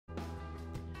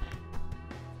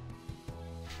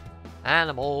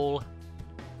Animal.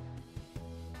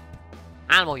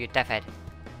 Animal, you deaf head.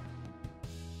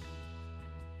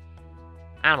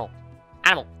 Animal.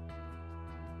 Animal.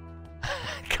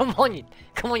 Come on,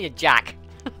 you jack.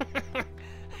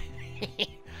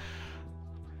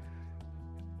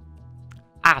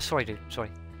 Ah, sorry, dude. Sorry.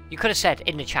 You could have said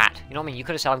in the chat. You know what I mean? You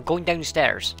could have said I'm going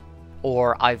downstairs,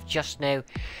 or I've just now.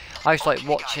 I was like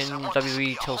watching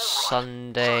WWE till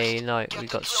Sunday night. We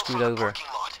got screwed over.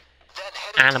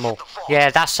 Animal. Yeah,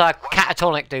 that's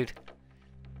catatonic, dude.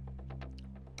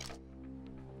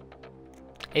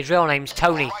 His real name's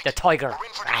Tony, the Tiger.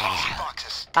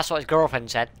 That's what his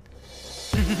girlfriend said.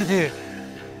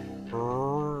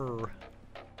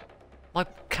 My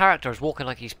character's walking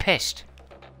like he's pissed.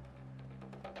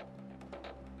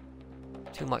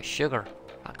 Too much sugar.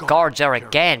 Guard's there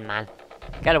again, man.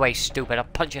 Get away, stupid. I'm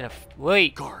punching a...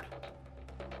 Wait. Guard.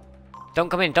 Don't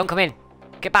come in, don't come in.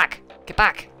 Get back. Get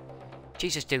back.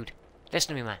 Jesus, dude. Listen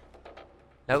to me, man.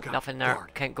 Nope, nothing there.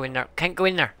 Guard. Can't go in there. Can't go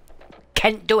in there.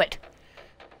 Can't do it.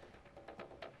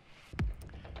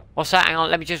 What's that? Hang on,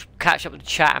 let me just catch up with the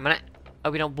chat a minute.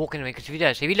 Hope he don't walk into me, because if he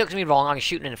does, if he looks at me wrong, I'm going to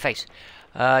shoot him in the face.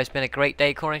 It's been a great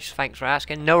day, Cornish. Thanks for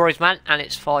asking. No worries, man. And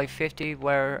it's 5:50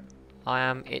 where I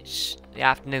am. It's the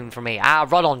afternoon for me. Ah,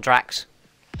 right on, Drax.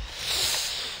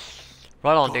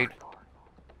 Right on, dude.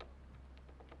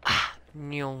 Ah,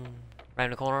 round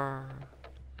the corner.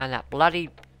 And that bloody...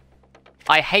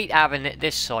 I hate having it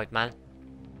this side, man.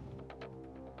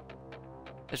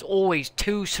 There's always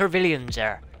two civilians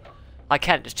there. I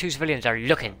can't. There's two civilians there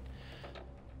looking.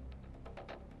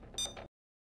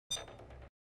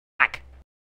 Back.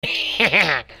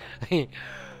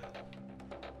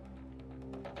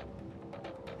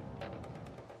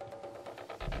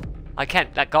 I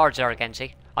can't. That guard's there again,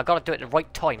 see? I gotta do it at the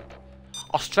right time.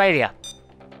 Australia.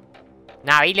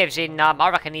 Now, he lives in, I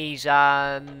reckon he's,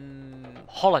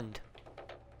 Holland.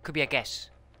 Could be a guess.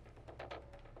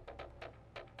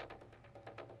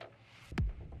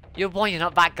 You're winding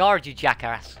up that guard, you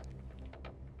jackass.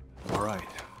 Alright,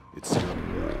 it's...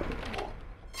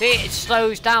 See, it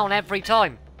slows down every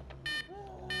time.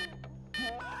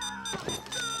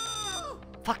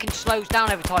 Fucking slows down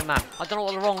every time, man. I don't know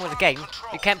what's wrong with the game.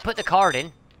 You can't put the card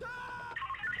in.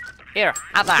 Here,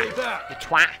 have that, you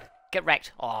twat. Get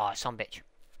wrecked. Oh, son bitch.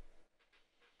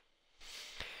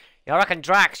 Yeah, I reckon,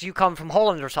 Drax, you come from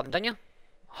Holland or something, don't you?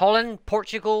 Holland,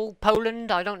 Portugal,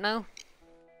 Poland, I don't know.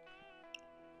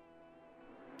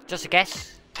 Just a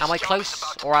guess. Am I close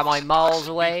or am I miles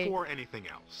away? Before anything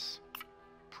else,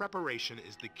 preparation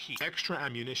is the key. Extra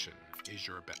ammunition is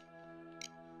your bet.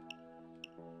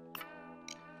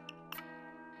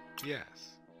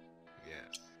 Yes.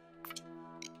 Yes.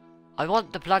 I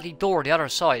want the bloody door the other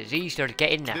side. It's easier to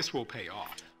get in there. This will pay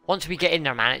off. Once we get in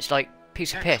there, man, it's like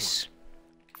piece of piss.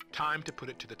 Time to put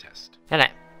it to the test. Isn't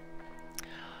it?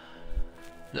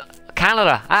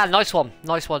 Canada. Ah, nice one.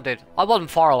 Nice one, dude. I wasn't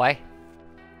far away.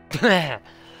 Yeah,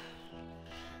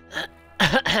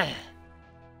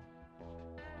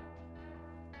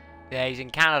 he's in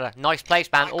Canada. Nice place,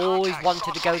 man. Always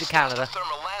wanted to go to Canada.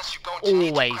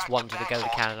 Always wanted to go to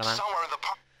Canada, man.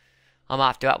 I'm gonna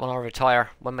have to do that when I retire.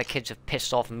 When my kids have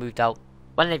pissed off and moved out.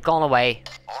 When they've gone away.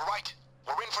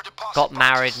 Got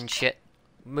married and shit.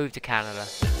 Moved to Canada.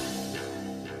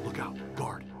 Look out,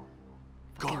 guard.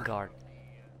 Fucking guard.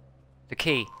 The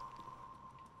key.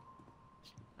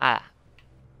 Ah.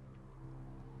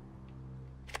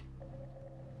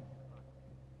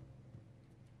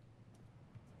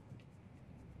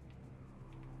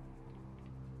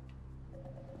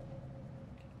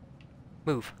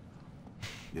 Move.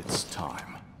 It's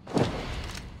time.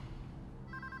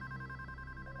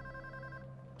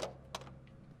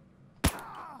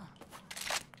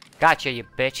 Gotcha, you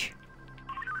bitch.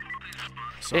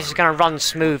 Sorry. This is gonna run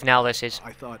smooth now, this is.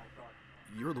 I thought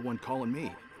you're the one calling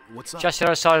me. What's up? Just the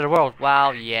other side of the world.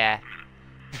 Well, yeah.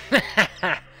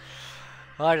 I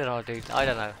don't know, dude. I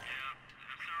don't know.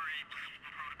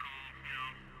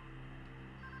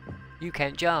 You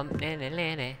can't jump. Nah, nah,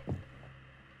 nah, nah.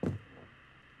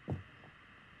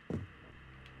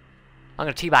 I'm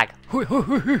gonna teabag.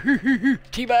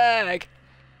 Teabag!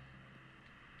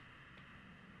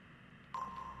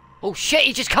 Oh shit,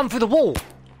 he just come through the wall!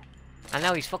 And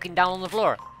now he's fucking down on the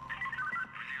floor.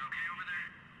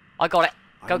 I got it.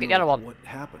 Go get the other one. What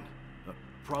happened?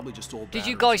 Probably just old. Did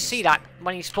you guys see that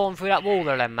when he's falling through that wall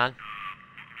there then, man?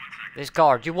 This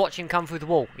guard, you watch him come through the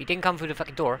wall. He didn't come through the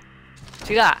fucking door.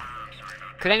 See that?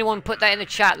 Could anyone put that in the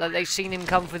chat that they've seen him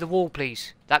come through the wall,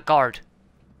 please? That guard.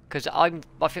 Because I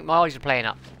think my eyes are playing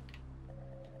up.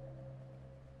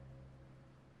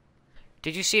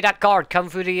 Did you see that guard come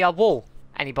through the wall?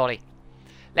 Anybody?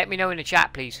 Let me know in the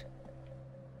chat, please.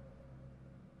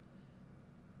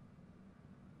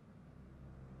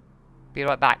 Be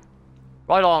right back.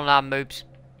 Right on, Moobs.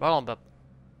 Right on, bub.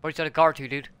 Where's the guard to,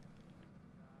 dude?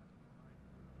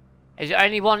 Is there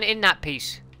anyone in that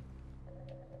piece?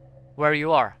 Where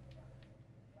you are?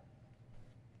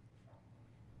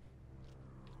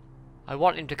 I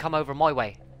want him to come over my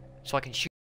way, so I can shoot.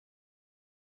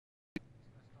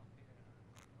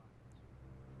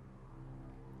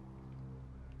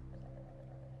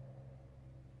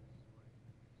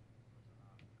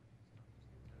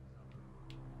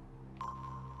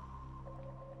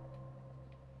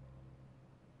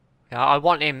 Yeah, I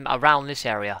want him around this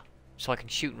area, so I can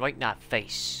shoot right in that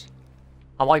face.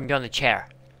 I want him be on the chair.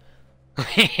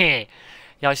 Yeah,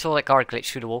 I saw that guard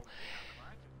glitch through the wall.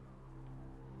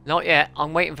 Not yet.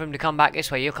 I'm waiting for him to come back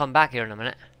this way. He'll come back here in a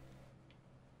minute.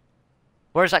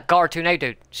 Where's that guard to now,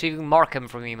 dude? See if you can mark him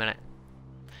for me a minute.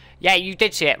 Yeah, you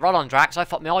did see it. Right on, Drax. I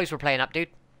thought my eyes were playing up, dude.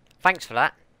 Thanks for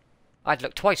that. I had to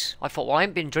look twice. I thought, well, I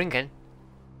ain't been drinking.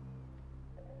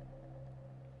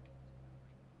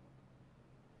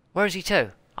 Where is he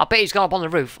to? I bet he's gone up on the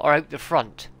roof or out the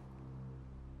front.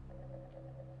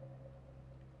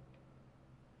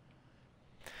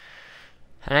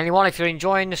 And anyone, if you're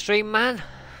enjoying the stream, man,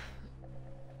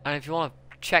 and if you want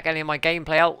to check any of my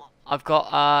gameplay out, I've got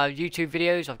YouTube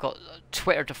videos, I've got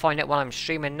Twitter to find out when I'm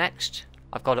streaming next.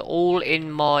 I've got it all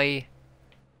in my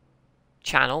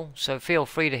channel, so feel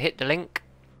free to hit the link.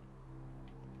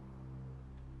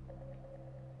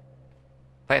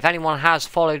 But if anyone has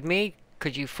followed me,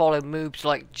 could you follow moobs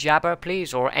like Jabber,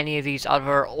 please, or any of these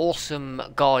other awesome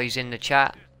guys in the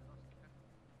chat?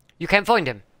 You can't find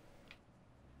him.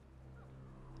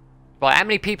 Right, how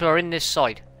many people are in this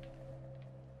side?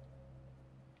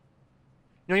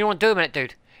 You know what you want to do a minute,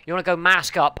 dude? You want to go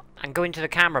mask up and go into the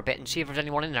camera bit and see if there's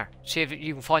anyone in there. See if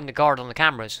you can find the guard on the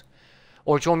cameras.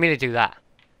 Or do you want me to do that?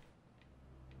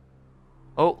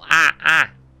 Oh, I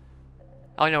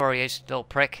know where he is, little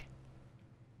prick.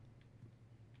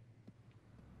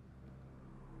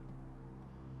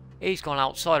 He's gone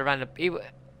outside around the...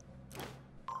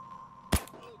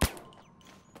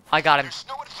 I got him. There's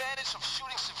no advantage of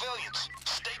shooting civilians.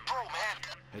 Stay pro, man.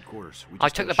 Headquarters. I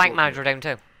took the bank manager down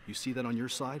too. You see that on your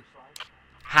side?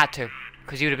 Had to,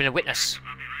 because he would have been a witness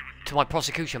to my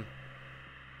prosecution.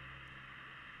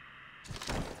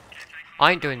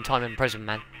 I ain't doing time in prison,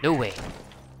 man. No way.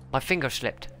 My finger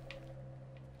slipped.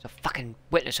 There's a fucking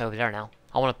witness over there now.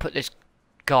 I want to put this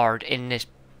guard in this...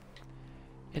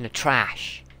 in the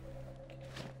trash.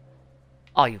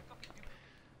 Oh, you...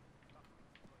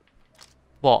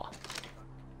 What?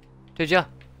 Did ya?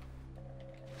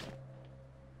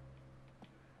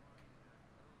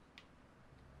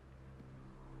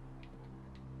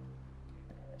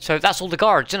 So that's all the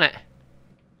guards, isn't it?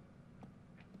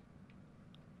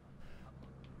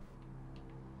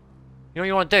 You know what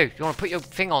you want to do? You want to put your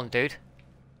thing on, dude?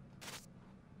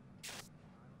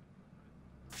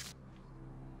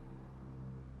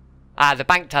 Ah, the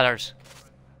bank tellers.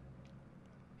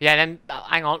 Yeah, then,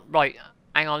 hang on, right.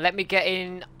 Hang on, let me get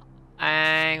in.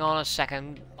 Hang on a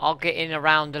second. I'll get in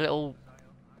around the little...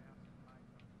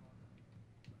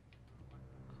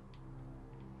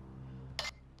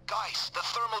 Guys, the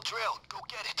thermal drill. Go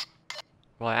get it.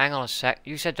 Right, hang on a sec.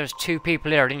 You said there's 2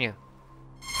 people here, didn't you?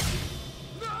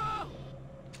 No!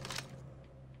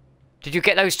 Did you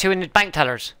get those 2 in the bank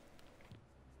tellers?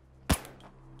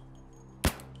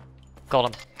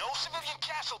 Got them. No civilian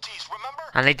casualties, remember?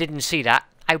 And they didn't see that.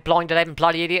 How blind are them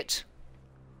bloody idiots?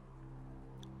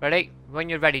 Ready? When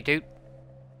you're ready, dude.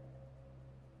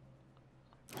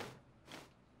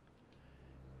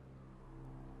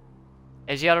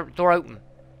 Is the other door open?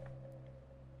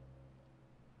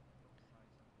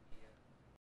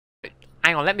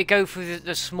 Hang on, let me go through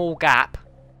the small gap.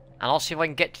 And I'll see if I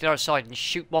can get to the other side and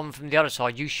shoot one from the other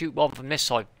side. You shoot one from this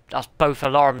side. That's both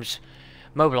alarms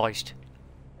mobilised.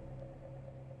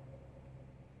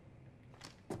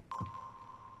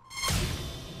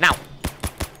 Now!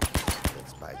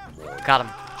 Got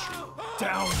him.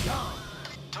 Down.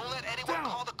 Don't let anyone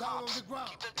call the cops.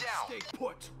 Keep them down. Stay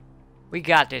put. We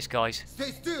got this, guys. Stay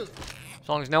still. As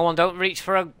long as no one don't reach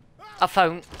for a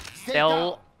phone,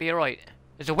 they'll be alright.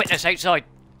 There's a witness outside.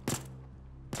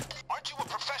 Aren't you a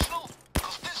professional?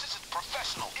 Because this isn't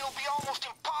professional. It'll be almost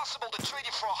impossible to trade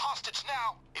you for a hostage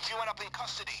now if you end up in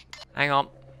custody. Hang on.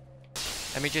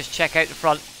 Let me just check out the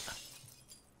front.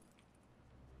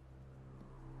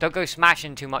 Don't go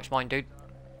smashing too much, mind, dude.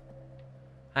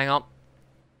 Hang on.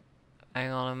 Hang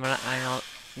on a minute, hang on.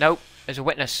 Nope, there's a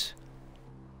witness.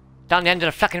 Down the end of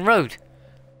the fucking road.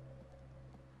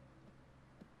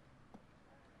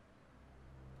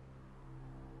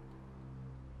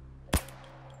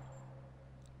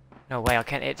 No way, I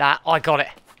can't hit that. Oh, I got it.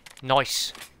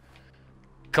 Nice.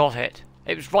 Got it.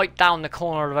 It was right down the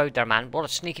corner of the road there, man. What a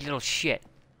sneaky little shit.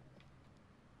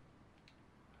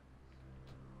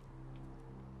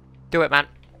 Do it, man.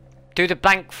 Do the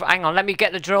blank. Hang on, let me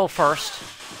get the drill first.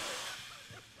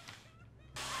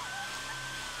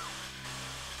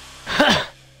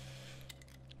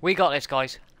 We got this,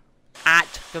 guys.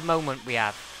 At the moment, we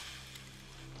have.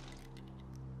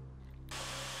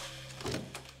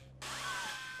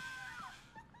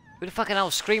 Who the fucking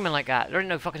hell's screaming like that? There ain't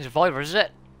no fucking survivors, is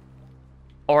it?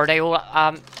 Or are they all,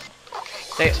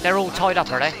 they're all tied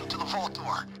up, are they?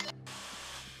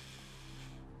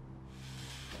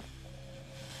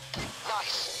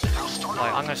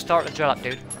 Right, I'm gonna start the drill up,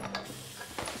 dude.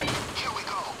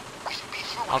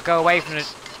 I'll go away from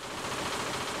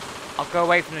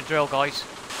the drill, guys.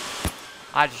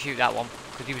 I had to shoot that one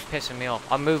because he was pissing me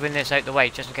off. I'm moving this out the way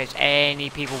just in case any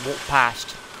people walk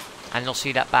past and they'll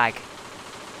see that bag.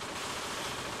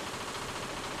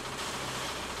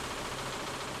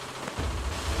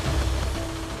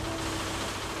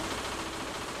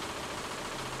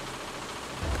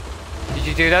 Did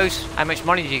you do those? How much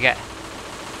money did you get?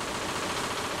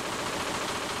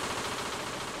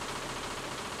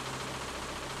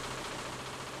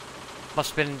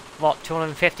 Must have been, what,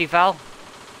 250, Val?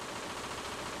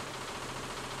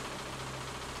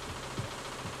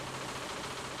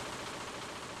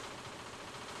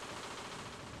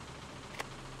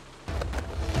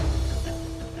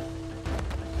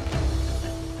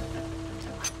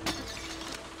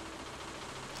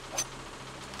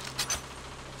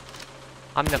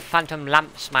 I'm the Phantom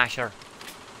Lamp Smasher.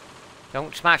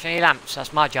 Don't smash any lamps,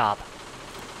 that's my job.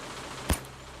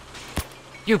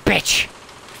 You bitch!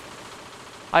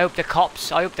 I hope the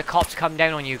cops come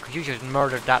down on you because you just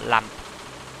murdered that lamp.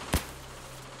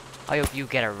 I hope you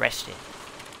get arrested.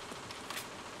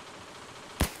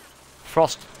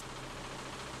 Frost.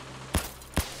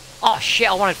 Oh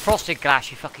shit, I wanted frosted glass,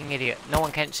 you fucking idiot. No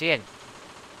one can see in.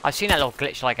 I've seen that little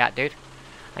glitch like that, dude.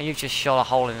 And you've just shot a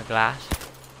hole in the glass.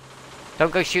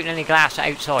 Don't go shooting any glass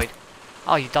outside.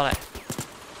 Oh, you've done it.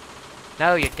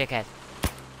 No, you dickhead.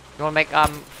 You want to make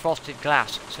frosted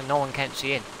glass so no one can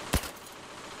see in.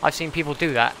 I've seen people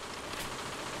do that.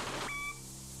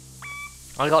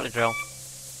 I got the drill.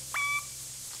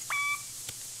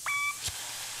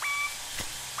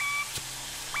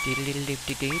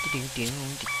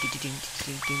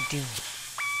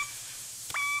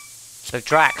 So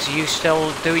Drax, are you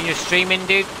still doing your streaming,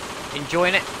 dude?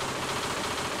 Enjoying it?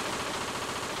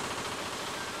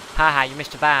 Haha, you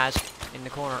missed a Baz in the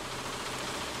corner.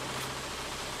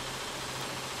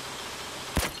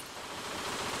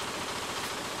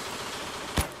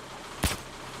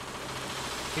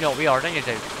 You know what we are, don't you,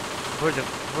 dude? We're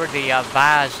the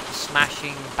vase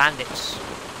smashing bandits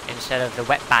instead of the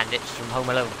wet bandits from Home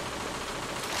Alone.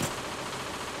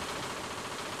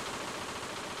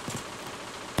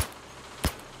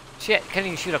 Shit, can't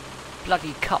even shoot a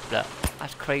bloody cup, look.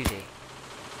 That's crazy.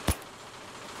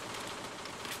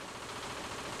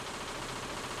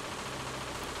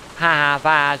 Haha,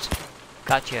 vase.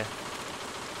 Gotcha.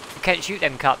 You can't shoot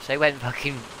them cups, they went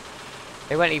fucking...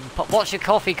 They went even... What's your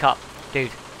coffee cup,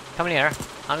 dude? Come in here.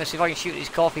 I'm gonna see if I can shoot this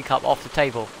coffee cup off the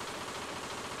table.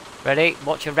 Ready?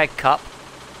 Watch your red cup.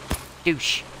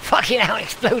 Douche. Fucking hell, it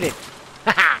exploded.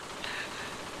 Haha.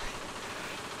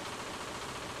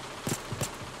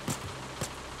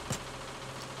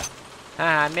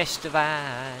 Ah, Mr.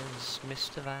 Vaz.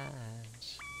 Mr.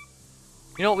 Vaz.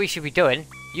 You know what we should be doing?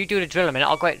 You do the drill a minute,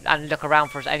 I'll go out and look around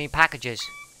for any packages.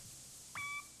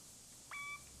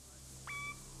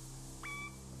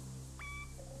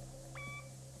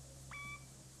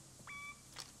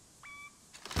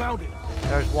 Found it.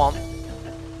 There's one.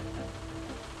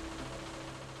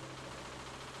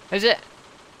 Is it?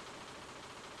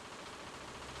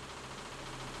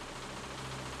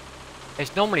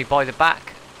 It's normally by the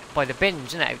back, by the bins,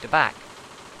 isn't it, out the back?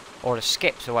 Or the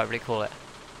skips, or whatever they call it.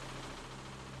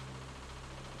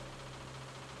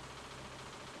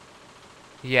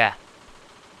 Yeah.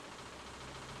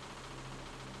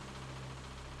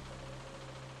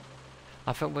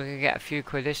 I think we're gonna get a few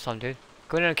quid this time, dude.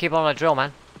 Go in and keep on the drill,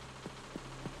 man.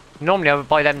 Normally I would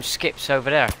buy them skips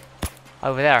over there.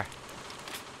 Over there.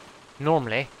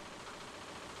 Normally.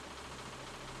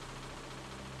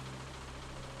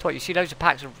 What, you see loads of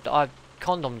packs of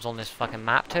condoms on this fucking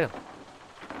map too.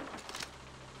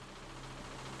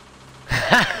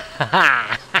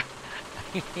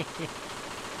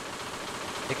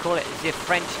 They call it the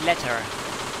French letter.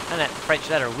 Isn't it? French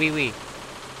letter, oui oui.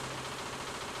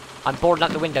 I'm boarding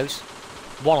up the windows.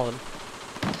 One of them.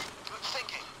 Good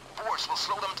thinking. Force will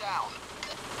slow them down.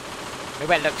 It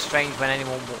won't look strange when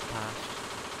anyone walks past.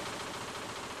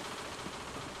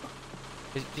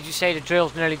 Did you say the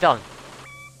drill's nearly done?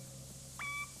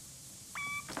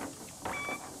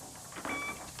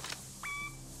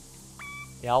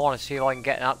 Yeah, I want to see if I can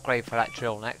get an upgrade for that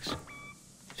drill next.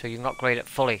 So you can upgrade it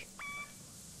fully.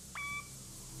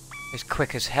 It's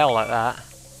quick as hell like that.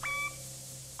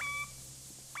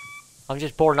 I'm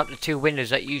just boarding up the 2 windows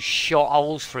that you shot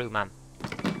holes through, man.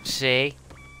 See?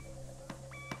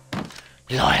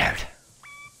 Lord.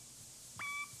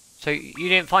 So you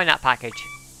didn't find that package?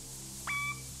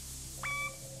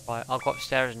 Right, I'll go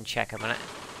upstairs and check a minute.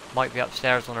 Might be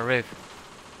upstairs on the roof.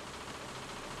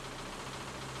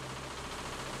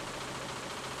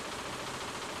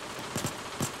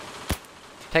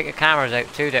 Take the cameras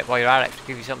out too, Dick, while you're at it, to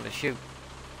give you something to shoot.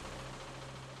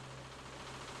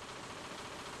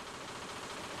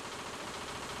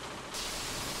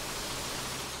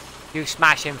 You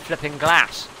smashing flipping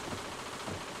glass.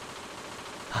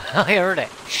 I heard it.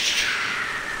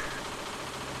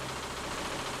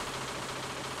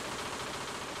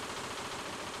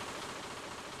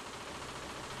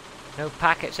 No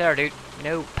packets there, dude.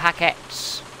 No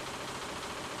packets.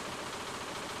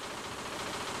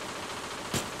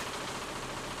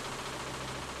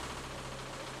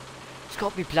 It's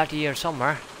got to be bloody here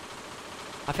somewhere.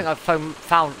 I think I've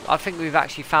found. I think we've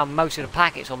actually found most of the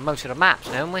packets on most of the maps,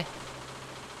 haven't we?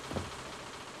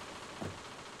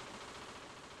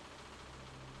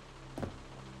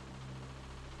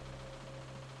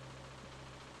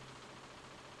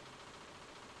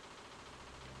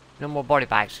 No more body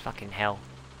bags, fucking hell.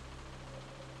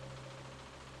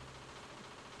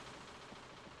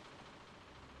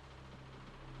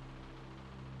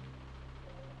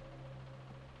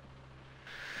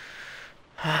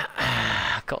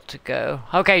 Got to go.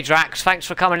 Okay, Drax, thanks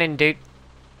for coming in, dude.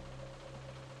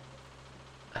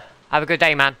 Have a good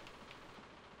day, man.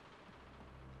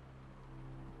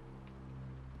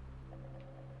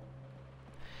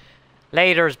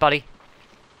 Laters, buddy.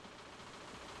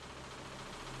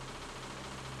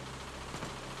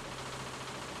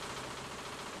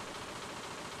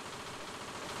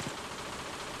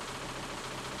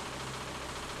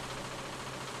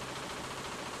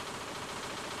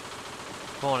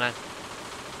 Come on then.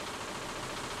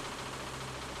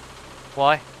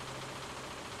 Why?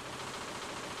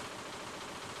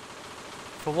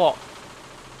 For what?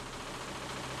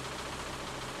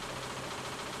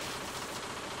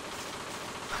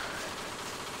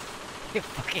 You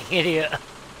fucking idiot.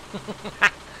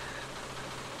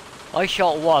 I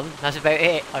shot one, that's about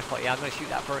it. I thought, yeah, I'm gonna shoot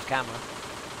that first camera.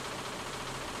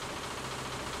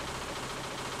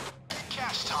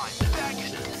 Cash time. Bag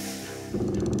it.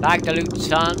 Bag the loot,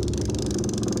 son.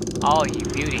 Oh, you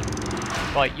beauty.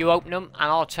 Right, you open them, and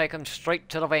I'll take them straight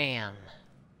to the van.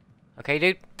 Okay,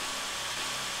 dude?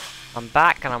 I'm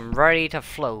back, and I'm ready to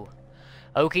flow.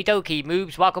 Okie dokie,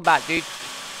 moves, welcome back, dude.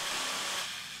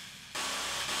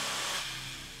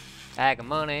 Bag of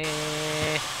money.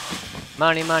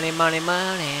 Money, money, money,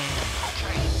 money.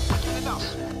 Okay, I get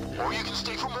enough. Or you can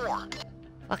stay for more.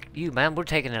 Fuck you, man, we're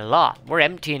taking a lot. We're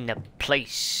emptying the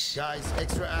place. Guys,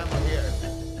 extra ammo here.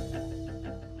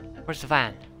 Where's the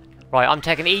van? Right, I'm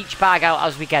taking each bag out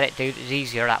as we get it, dude. It's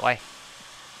easier that way.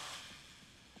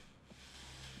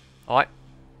 Alright.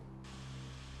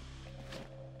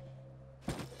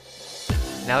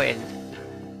 No, it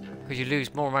isn't. Because you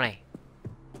lose more money.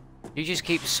 You just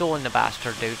keep sawing the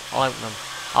bastard, dude. I'll open them.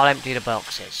 I'll empty the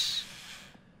boxes.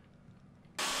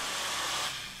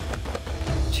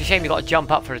 It's a shame you got to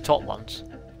jump up for the top ones.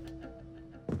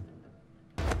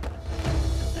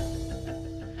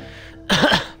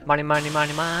 Money, money,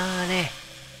 money, money.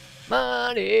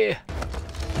 Money.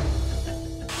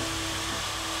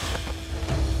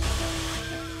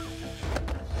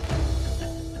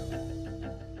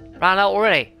 Ran out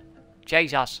already?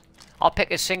 Jesus. I'll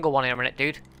pick a single one in a minute,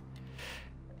 dude.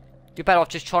 You're better off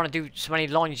just trying to do as many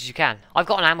lines as you can. I've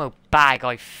got an ammo bag,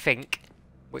 I think,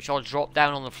 which I'll drop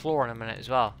down on the floor in a minute as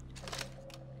well.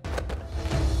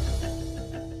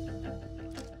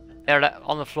 There,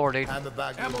 on the floor, dude. Ammo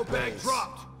bag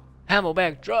dropped. Ammo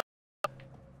bag drop.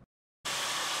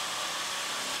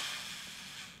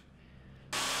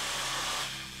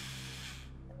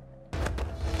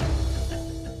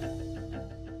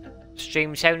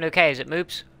 Stream sound okay? Is it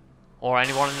moves? Or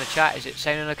anyone in the chat? Is it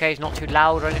sounding okay? It's not too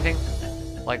loud or anything?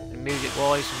 Like music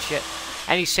wise and shit.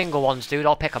 Any single ones, dude,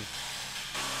 I'll pick them.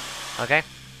 Okay?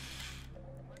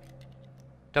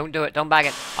 Don't do it. Don't bag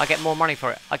it. I get more money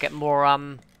for it. I get more,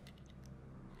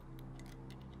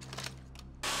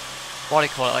 what do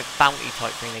they call it? Like bounty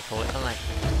type thing they call it, don't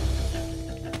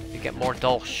they? You get more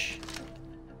dosh.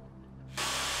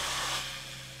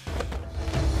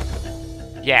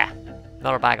 Yeah.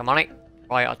 Another bag of money.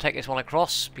 Right, I'll take this one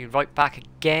across. Be right back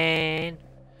again.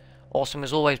 Awesome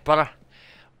as always, brother.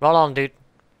 Roll on, dude.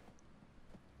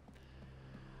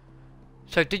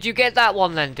 So, did you get that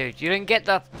one then, dude? You didn't get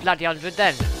the bloody 100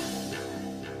 then?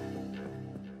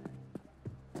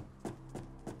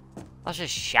 That's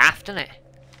just shaft, isn't it?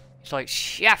 It's like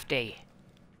shafty.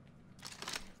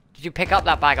 Did you pick up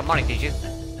that bag of money, did you?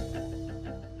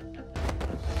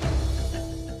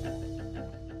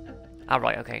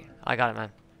 Alright, okay. I got it,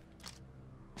 man.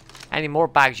 Any more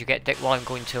bags you get, Dick, while I'm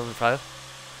going to and fro?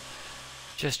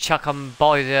 Just chuck them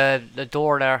by the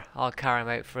door there. I'll carry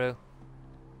them out through.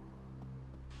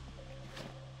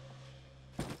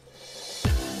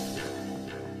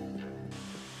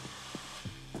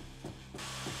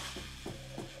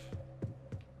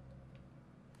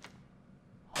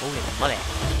 Holy money.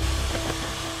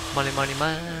 Money, money,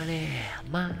 money,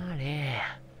 money.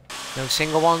 No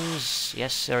single ones?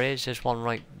 Yes, there is. There's one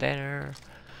right there.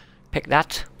 Pick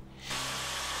that.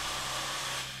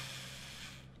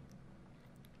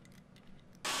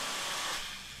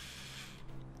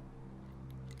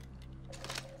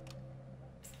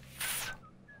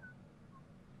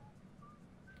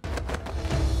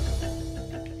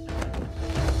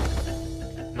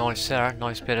 Nice there.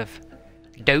 Nice bit of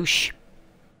douche.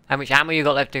 How much ammo you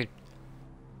got left, dude?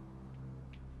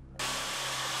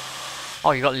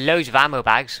 Oh, you got loads of ammo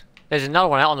bags. There's another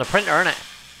one out on the printer, isn't it?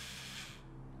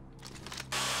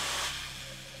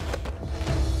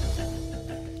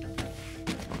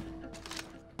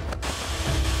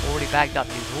 Already bagged up,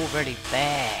 dude. Already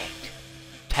bagged.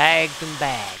 Tagged and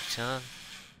bagged, son.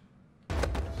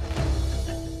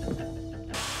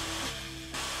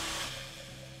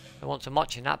 I want so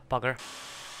much in that bugger.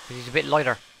 Because he's a bit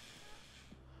lighter.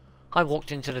 I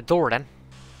walked into the door then.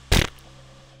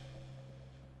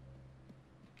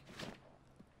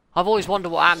 I've always wondered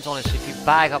what happens on this if you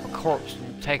bag up a corpse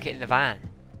and take it in the van.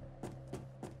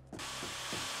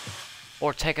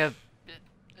 Or take a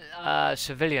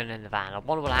civilian in the van. I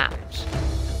wonder what happens.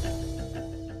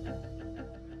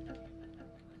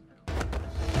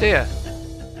 Do you?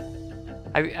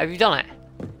 Have you done it?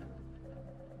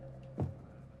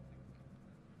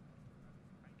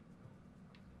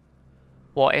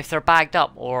 What, if they're bagged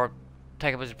up or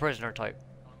take up as a prisoner type?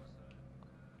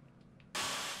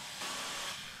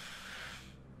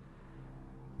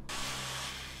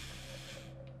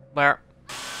 Where?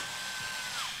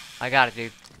 I got it,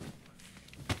 dude.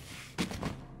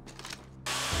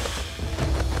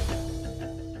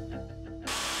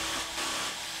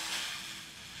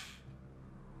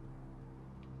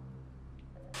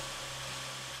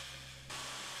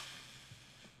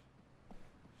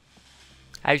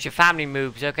 How's your family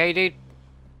moves? Okay, dude?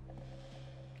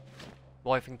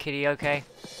 Wife and kitty okay?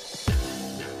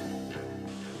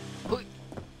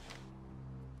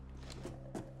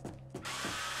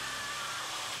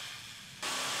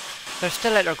 They're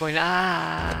still out there going,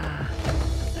 ah.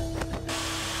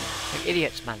 Like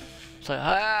idiots, man. It's like,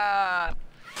 ah.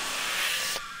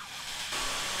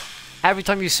 Every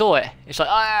time you saw it, it's like,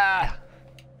 ah.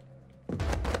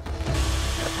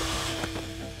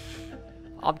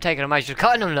 I'm taking them as you're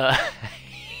cutting them, look.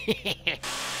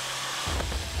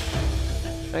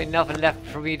 Ain't nothing left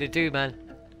for me to do, man.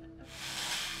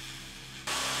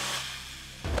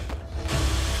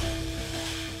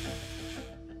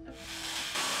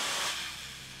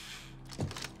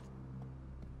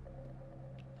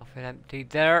 Nothing empty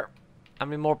there. How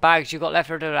many more bags you got left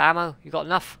for the ammo? You got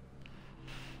enough?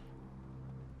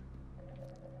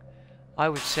 I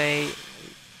would say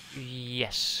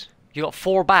yes. You got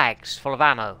 4 bags full of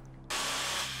ammo.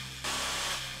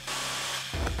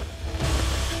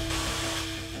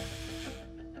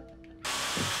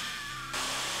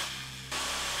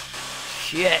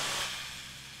 Shit.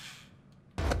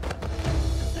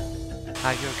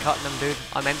 As you're cutting them, dude,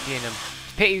 I'm emptying them.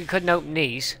 It's a pity you couldn't open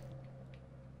these.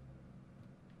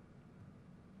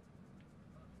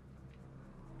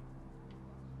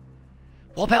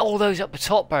 What about all those up the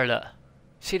top, bro? Look.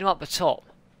 See them up the top?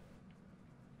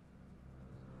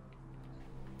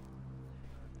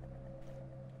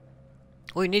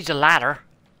 Oh, he needs a ladder.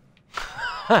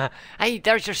 Hey,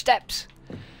 there's your steps.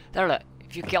 There, look.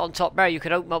 If you get on top there, you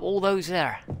could open up all those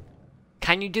there.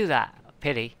 Can you do that?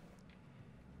 Pity.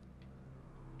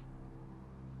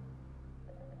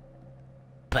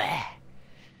 Bah.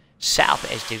 Set up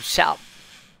it is, dude. Set up.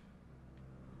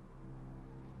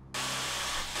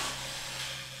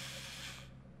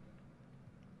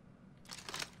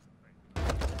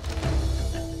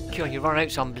 God, you run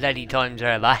out some bloody times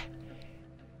there, bye.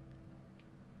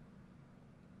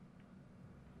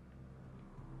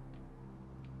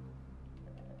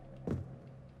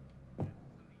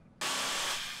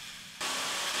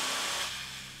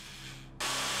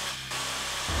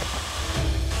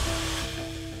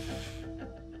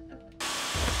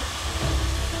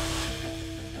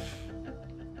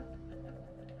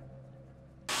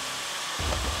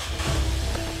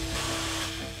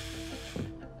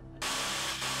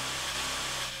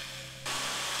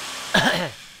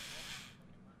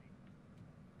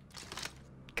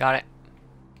 Got it.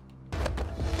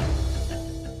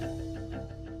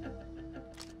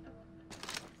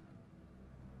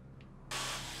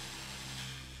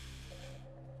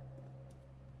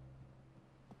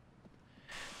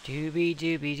 Doobie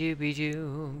doobie doobie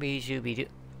doobie doobie doo.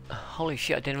 Holy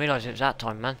shit, I didn't realise it was that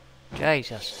time, man.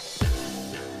 Jesus.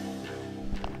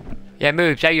 Yeah,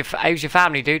 moves. How's your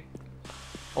family, dude?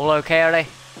 All okay, are they?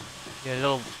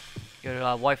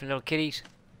 Your wife and little kiddies?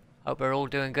 Hope they're all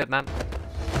doing good, man.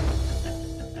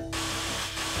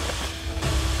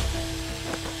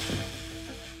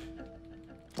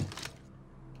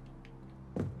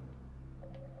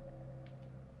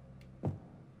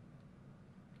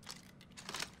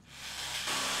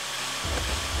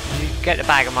 You get the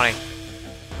bag of money.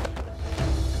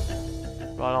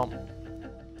 Right on.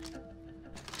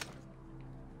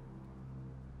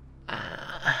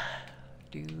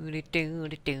 Do do do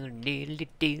do do do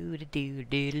do do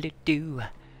do do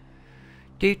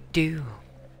do do.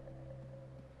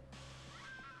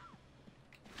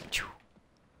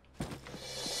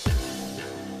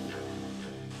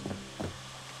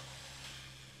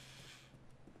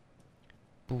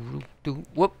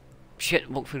 Whoop! Shit!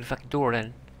 Walk through the fucking door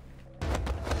then.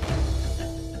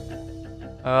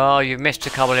 Oh, you missed a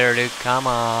couple here, dude. Come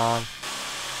on.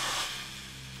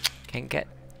 Can't get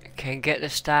the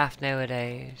staff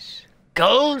nowadays.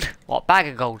 Gold? What bag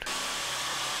of gold?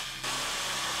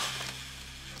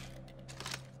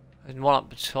 There's one up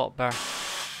the top there.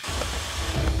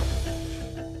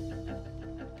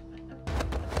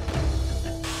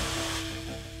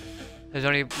 There's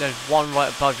one right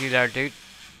above you there, dude.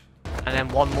 And then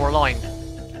one more line.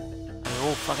 And they're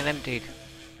all fucking emptied.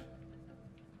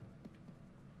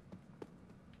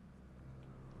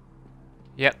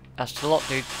 Yep, that's the lot,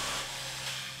 dude.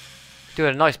 Do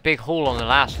a nice big haul on the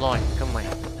last line, couldn't we?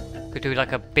 Could do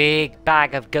like a big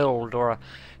bag of gold, or a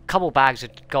couple bags of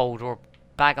gold, or a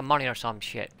bag of money or some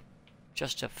shit.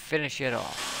 Just to finish it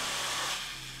off.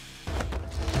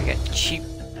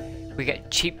 We get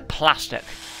cheap plastic.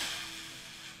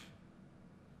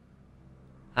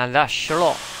 And that's your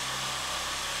lot.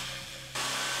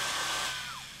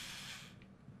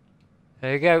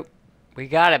 There you go. We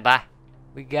got it, bye.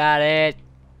 We got it.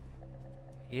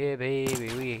 Yeah,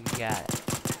 baby, we got it.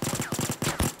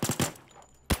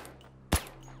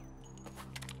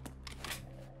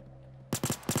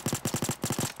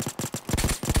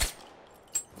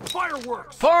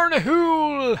 Fireworks! Fire in the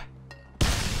hole!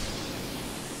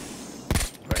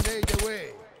 Grenade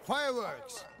away!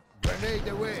 Fireworks! Grenade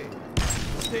away!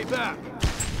 Stay back!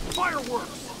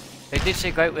 Fireworks! They did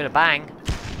say go out with a bang.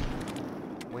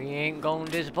 We ain't gonna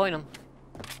disappoint them.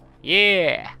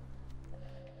 Yeah!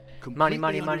 Money,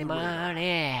 money, money,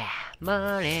 money,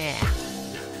 money.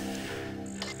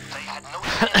 They had no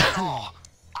chance at all.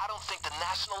 I don't think the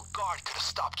National Guard could have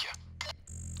stopped you.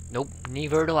 Nope,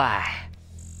 neither do I.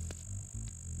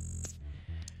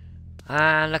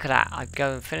 And look at that, I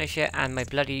go and finish it and my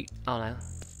bloody... Oh no.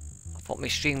 I thought my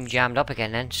stream jammed up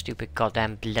again then, stupid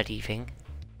goddamn bloody thing.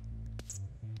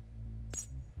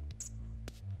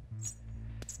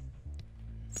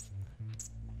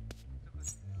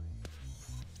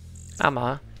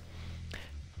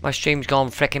 My stream's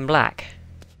gone frickin' black.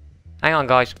 Hang on,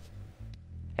 guys.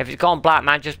 If it's gone black,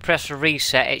 man, just press a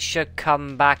reset. It should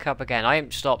come back up again. I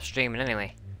haven't stopped streaming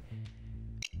anyway.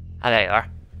 Ah, there you are.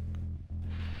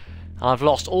 And I've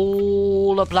lost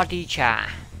all the bloody chat.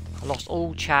 I lost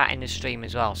all chat in the stream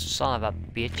as well. Son of a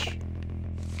bitch.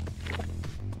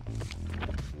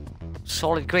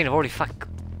 Solid green. I've already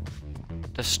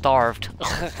starved.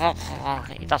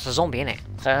 That's a zombie, innit?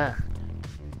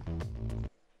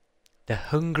 The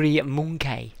hungry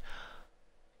monkey.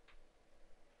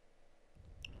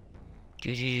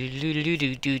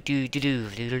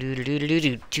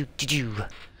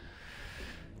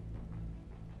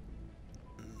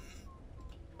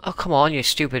 Oh, come on, you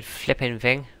stupid flipping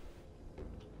thing.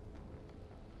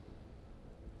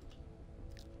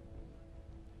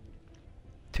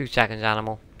 Two seconds,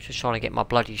 animal. Just trying to get my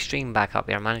bloody stream back up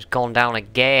here, man. It's gone down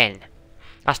again.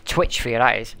 That's Twitch for you,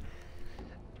 that is.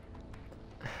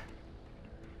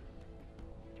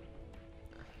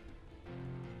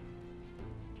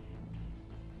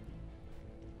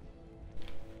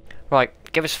 Right,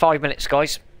 give us 5 minutes,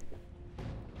 guys.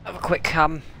 Have a quick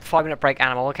 5-minute break,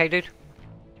 animal, okay, dude?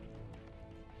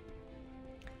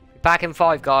 Back in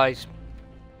 5, guys.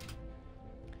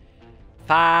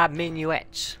 5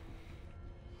 minuets.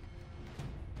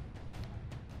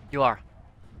 You are.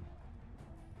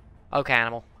 Okay,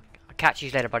 animal. I'll catch you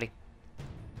later, buddy.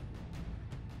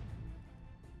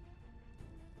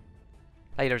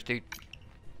 Laters, dude.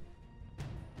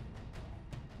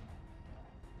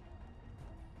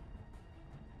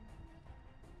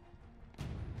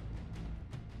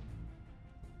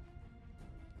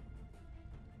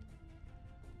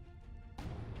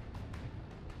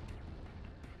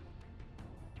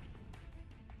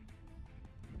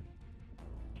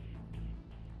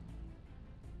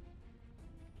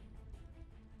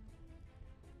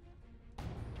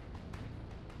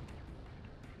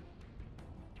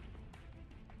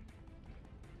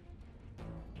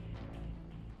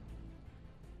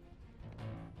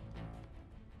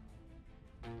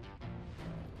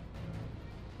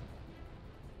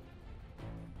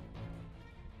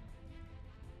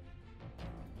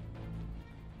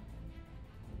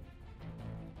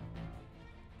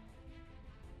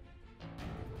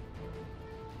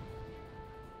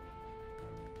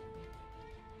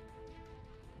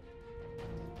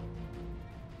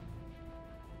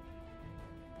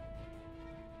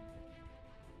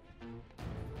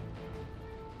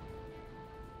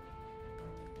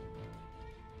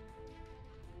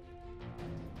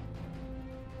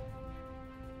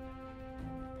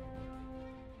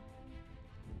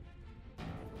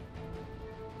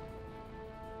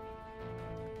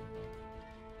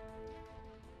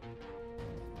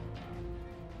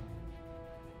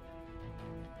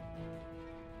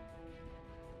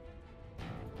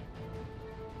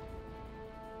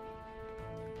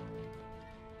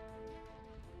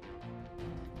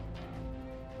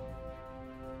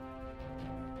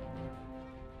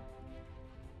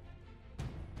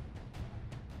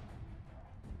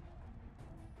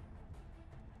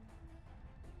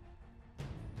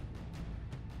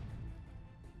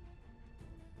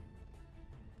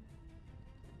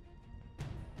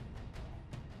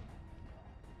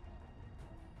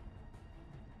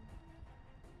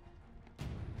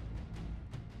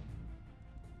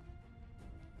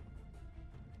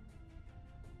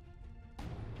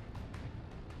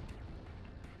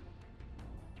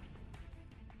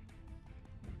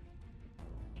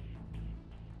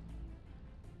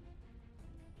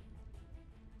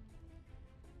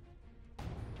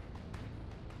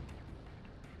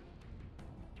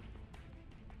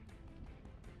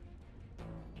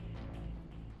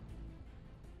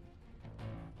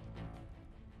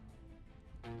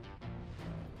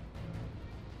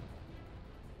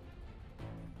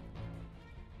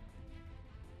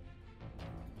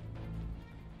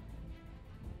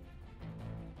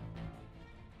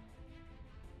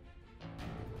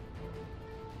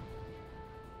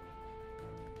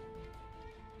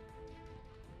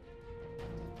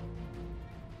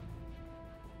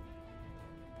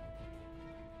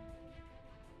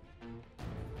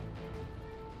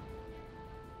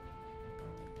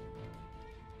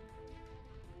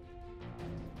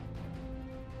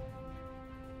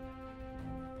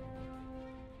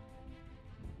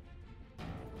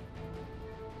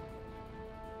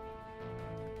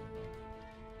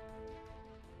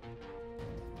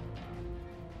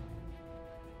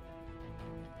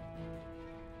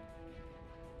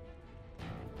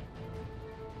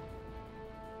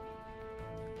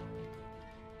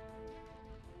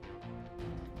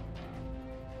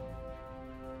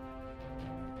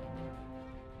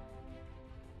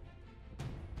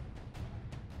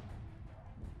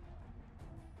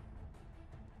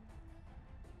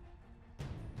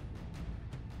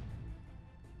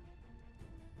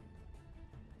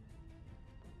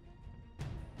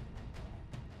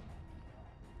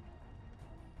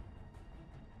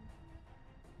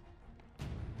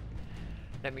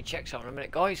 Let me check something in a minute,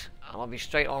 guys. I'll be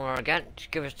straight on her again. Just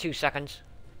give us 2 seconds.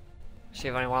 See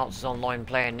if anyone else is online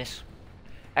playing this.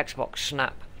 Xbox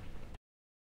Snap.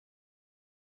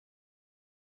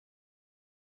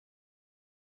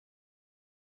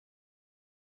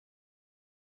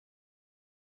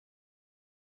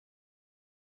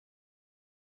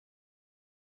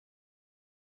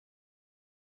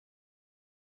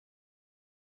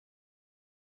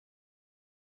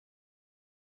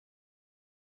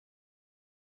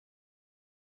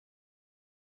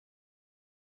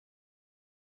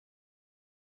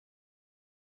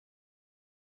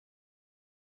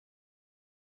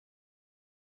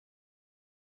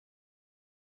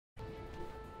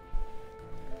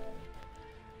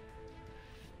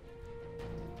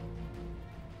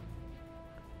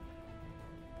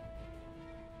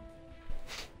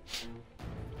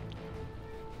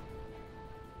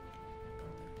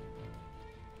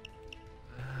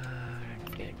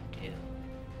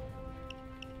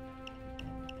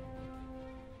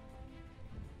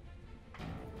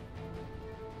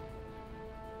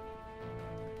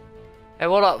 Hey,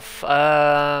 what up?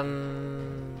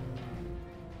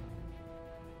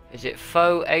 Is it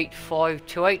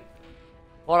Fo8528?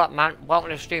 What up, man? Welcome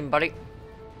to the stream, buddy.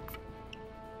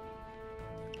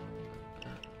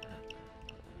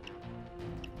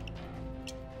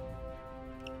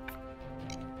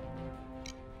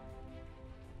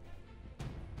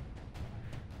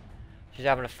 Just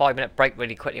having a 5-minute break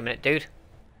really quickly a minute, dude.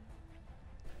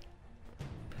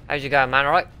 How's it going, man?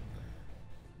 Alright?